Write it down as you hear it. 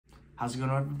How's it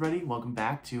going, everybody? Welcome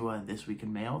back to This Week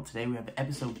in Mail. Today we have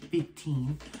episode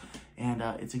 15, and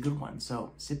it's a good one.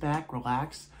 So sit back,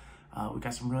 relax. We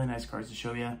got some really nice cards to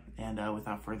show you, and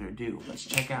without further ado, let's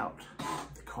check out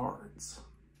the cards.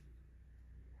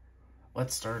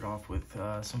 Let's start off with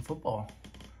some football.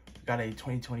 We got a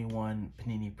 2021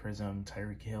 Panini Prism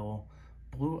Tyreek Hill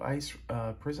Blue Ice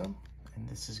Prism, and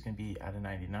this is going to be out of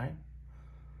 99.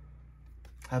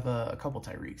 Have a couple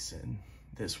Tyreeks in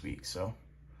this week, so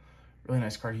really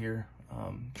nice card here.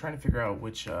 Trying to figure out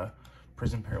which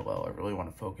Prism parallel I really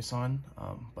want to focus on.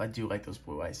 I do like those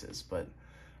blue ices, but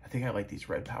I think I like these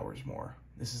red powers more.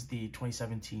 This is the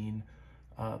 2017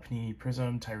 Panini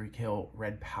Prism Tyreek Hill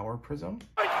Red Power Prism.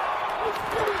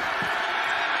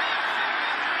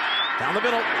 Down the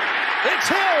middle, it's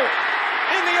Hill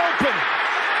in the open,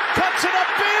 cuts it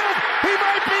upfield, he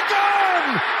might be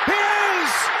gone, he is!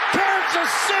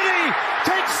 Kansas City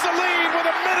takes the lead with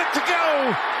a minute to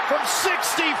go from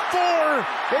 64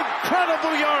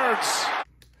 incredible yards.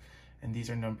 And these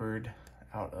are numbered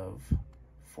out of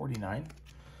 49,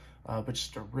 but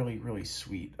just a really, really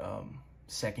sweet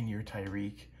second-year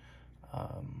Tyreek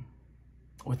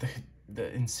with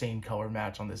the insane color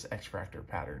match on this X-Fractor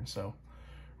pattern. So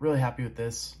really happy with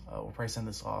this. We'll probably send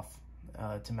this off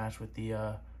to match with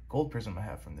the gold prism I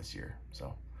have from this year.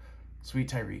 So sweet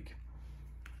Tyreek.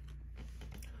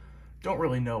 Don't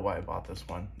really know why I bought this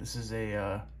one. This is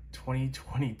a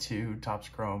 2022 Topps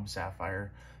Chrome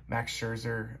Sapphire Max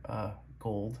Scherzer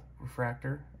gold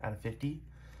refractor out of 50.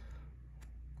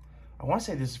 I want to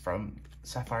say this is from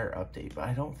Sapphire Update, but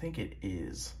I don't think it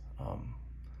is.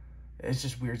 It's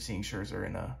just weird seeing Scherzer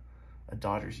in a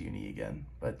Dodgers uni again.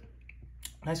 But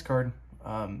nice card.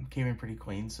 Came in pretty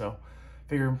clean, so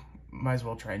figure might as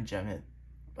well try and gem it.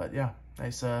 But yeah,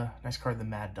 nice card, the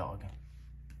Mad Dog.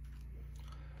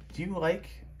 Do you like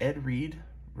Ed Reed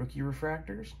rookie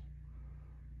refractors?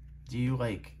 Do you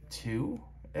like 2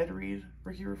 Ed Reed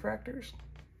rookie refractors?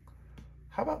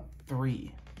 How about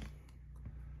 3?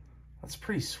 That's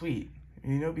pretty sweet.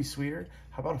 You know, it'd be sweeter.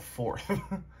 How about a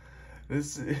 4th?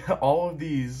 All of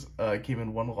these came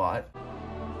in one lot.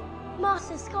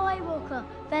 Master Skywalker,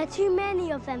 there are too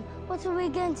many of them. What are we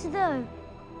going to do?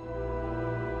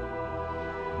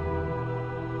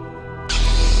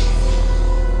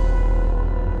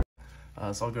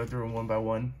 So I'll go through them one by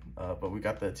one, but we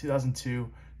got the 2002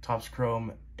 Topps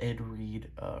Chrome Ed Reed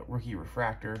rookie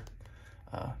refractor.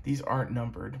 These aren't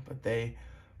numbered, but they,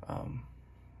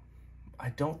 I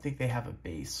don't think they have a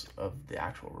base of the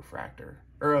actual refractor,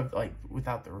 or of like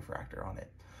without the refractor on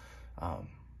it.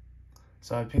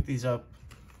 So I picked these up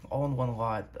all in one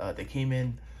lot. They came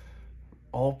in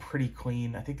all pretty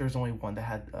clean. I think there's only one that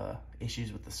had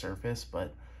issues with the surface,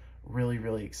 but really,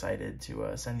 really excited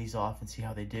to send these off and see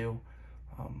how they do.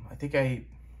 I think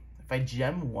if I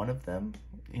gem one of them,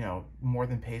 you know, more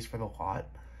than pays for the lot.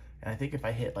 And I think if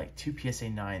I hit like 2 PSA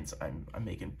 9s, I'm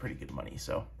making pretty good money.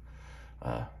 So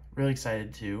really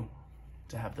excited to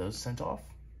have those sent off.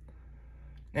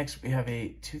 Next, we have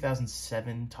a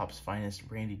 2007 Topps Finest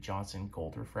Randy Johnson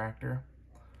Gold Refractor,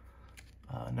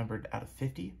 numbered out of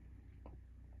 50.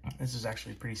 This is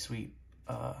actually a pretty sweet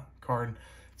card.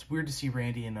 It's weird to see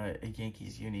Randy in a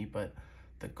Yankees uni, but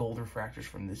the gold refractors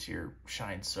from this year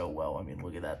shine so well. I mean,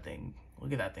 look at that thing.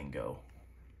 Look at that thing go.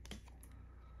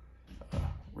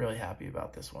 Really happy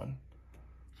about this one.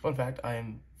 Fun fact, I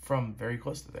am from very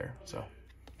close to there, so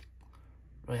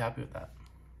really happy with that.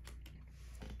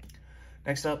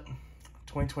 Next up,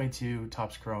 2022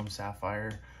 Topps Chrome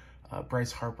Sapphire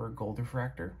Bryce Harper Gold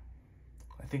Refractor.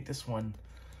 I think this one,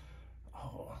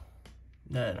 oh,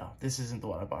 no. This isn't the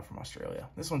one I bought from Australia.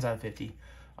 This one's out of 50.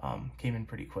 Came in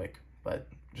pretty quick, but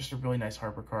just a really nice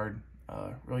Harper card,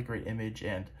 really great image,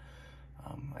 and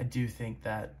I do think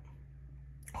that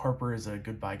Harper is a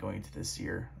good buy going into this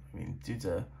year. I mean, dude's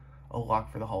a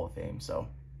lock for the Hall of Fame, so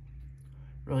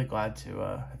really glad to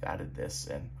have added this,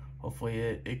 and hopefully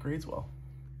it grades well.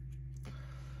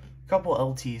 A couple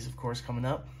LTs, of course, coming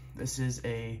up. This is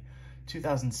a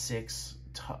 2006,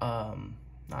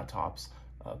 not Topps,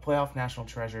 Playoff National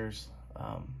Treasures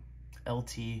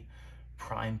LT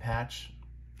Prime Patch.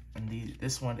 And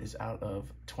this one is out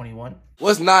of 21.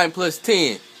 What's 9 plus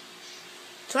 10?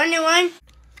 21.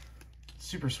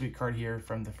 Super sweet card here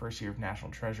from the first year of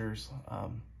National Treasures.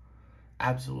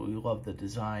 Absolutely love the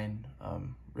design.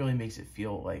 Really makes it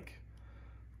feel like,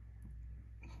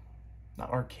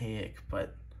 not archaic,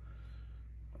 but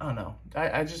I don't know.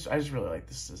 I just really like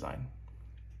this design.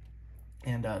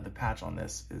 And the patch on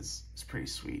this is pretty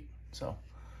sweet. So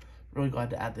really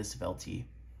glad to add this of LT.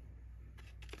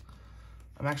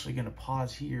 I'm actually going to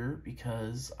pause here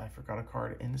because I forgot a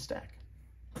card in the stack.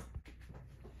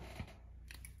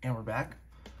 And we're back.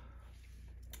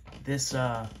 This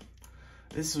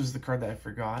was the card that I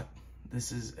forgot.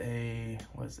 This is a,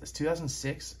 what is this,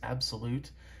 2006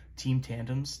 Absolute Team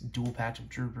Tandems dual patch of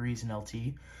Drew Brees and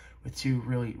LT with two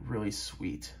really, really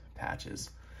sweet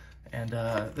patches. And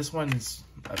this one's,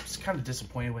 I was kind of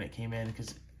disappointed when it came in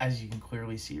because, as you can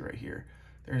clearly see right here,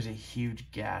 there's a huge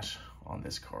gash on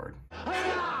this card.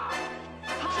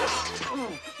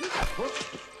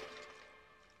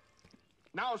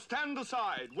 Now stand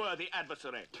aside, worthy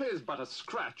adversary. 'Tis but a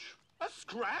scratch. A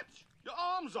scratch? Your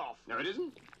arm's off. No, it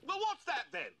isn't. Well, what's that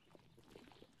then?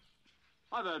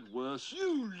 I've heard worse.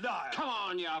 You liar! Come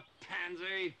on, you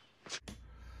pansy.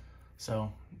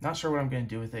 So, not sure what I'm going to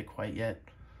do with it quite yet.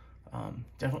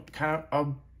 Definitely kind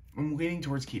of, I'm leaning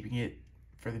towards keeping it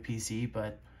for the PC,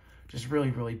 but just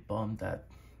really, really bummed that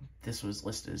this was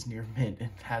listed as near mint and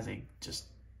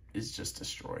is just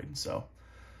destroyed. So,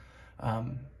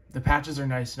 the patches are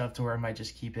nice enough to where I might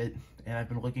just keep it, and I've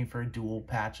been looking for a dual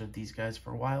patch of these guys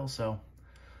for a while, so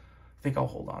I think I'll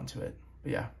hold on to it.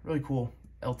 But yeah, really cool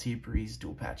LT Breeze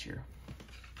dual patch here.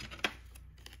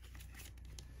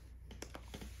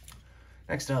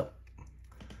 Next up,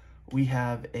 we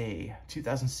have a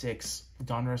 2006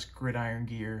 Donruss Gridiron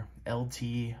Gear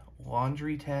LT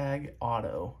Laundry Tag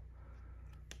Auto,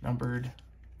 numbered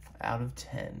out of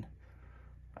 10.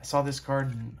 I saw this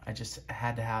card and I just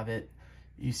had to have it.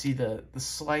 You see the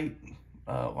slight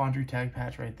laundry tag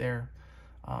patch right there.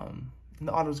 And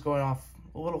the auto's going off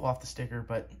a little off the sticker,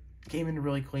 but came in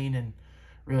really clean and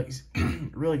really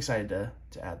really excited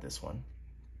to add this one.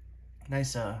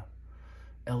 Nice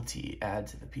LT add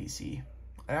to the PC.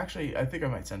 I think I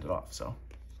might send it off, so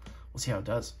we'll see how it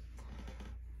does.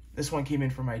 This one came in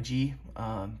from IG.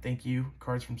 Thank you,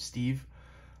 cards from Steve.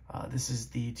 This is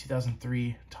the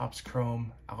 2003 Topps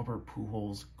Chrome Albert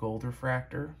Pujols Gold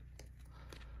Refractor.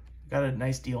 Got a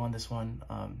nice deal on this one,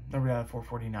 numbered out of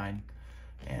 449,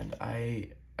 and I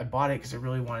bought it because I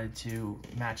really wanted to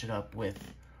match it up with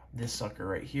this sucker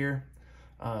right here.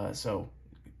 So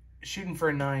shooting for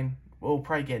a 9, we'll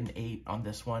probably get an 8 on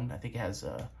this one. I think it has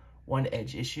one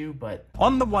edge issue, but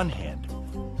on the one hand,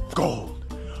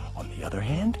 gold. On the other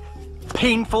hand,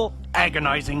 painful,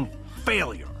 agonizing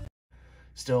failure.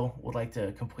 Still would like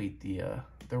to complete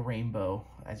the rainbow,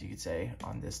 as you could say,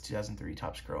 on this 2003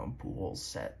 Topps Chrome Pujols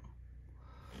set.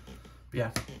 But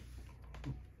yeah,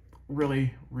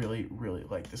 really, really, really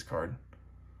like this card.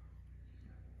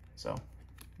 So,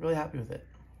 really happy with it.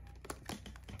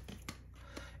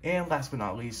 And last but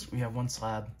not least, we have one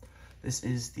slab. This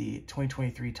is the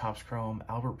 2023 Topps Chrome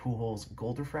Albert Pujols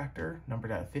Gold Refractor,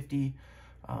 numbered out of 50,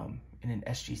 in an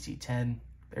SGC 10.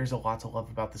 There's a lot to love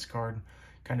about this card.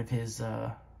 Kind of his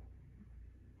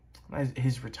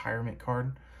retirement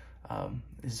card,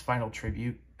 his final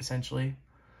tribute, essentially,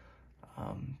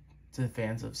 to the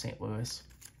fans of St. Louis.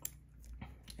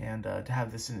 And to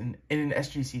have this in an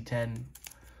SGC 10,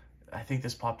 I think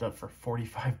this popped up for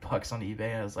 45 bucks on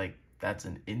eBay. I was like, that's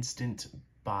an instant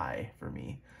buy for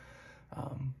me,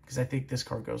 because I think this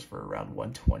card goes for around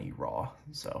 120 raw.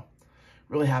 So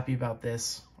really happy about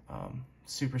this.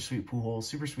 Super sweet Pujols,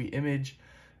 super sweet image,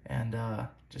 and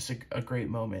just a great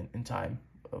moment in time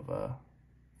of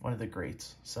one of the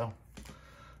greats. So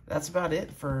that's about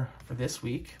it for this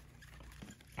week.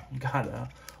 Got a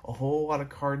whole lot of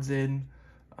cards in,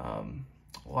 a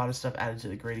lot of stuff added to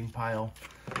the grading pile.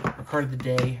 Our card of the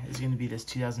day is going to be this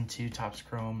 2002 Topps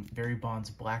Chrome Barry Bonds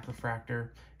Black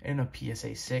Refractor and a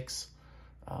PSA 6.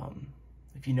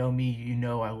 If you know me, you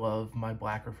know I love my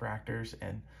black refractors,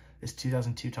 and this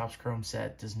 2002 Topps Chrome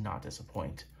set does not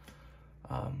disappoint.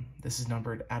 This is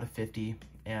numbered out of 50,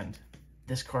 and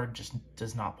this card just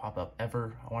does not pop up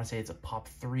ever. I want to say it's a pop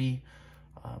 3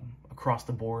 across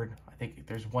the board. I think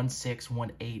there's 1.6,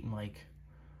 1.8, and like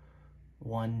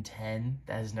 1.10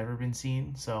 that has never been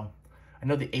seen. So I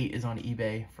know the 8 is on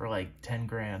eBay for like 10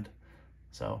 grand.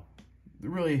 So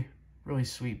really, really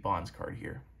sweet Bonds card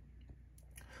here.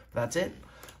 But that's it.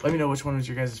 Let me know which one was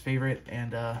your guys' favorite,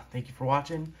 and thank you for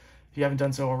watching. If you haven't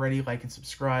done so already, like and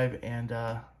subscribe, and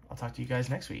I'll talk to you guys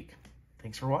next week.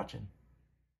 Thanks for watching.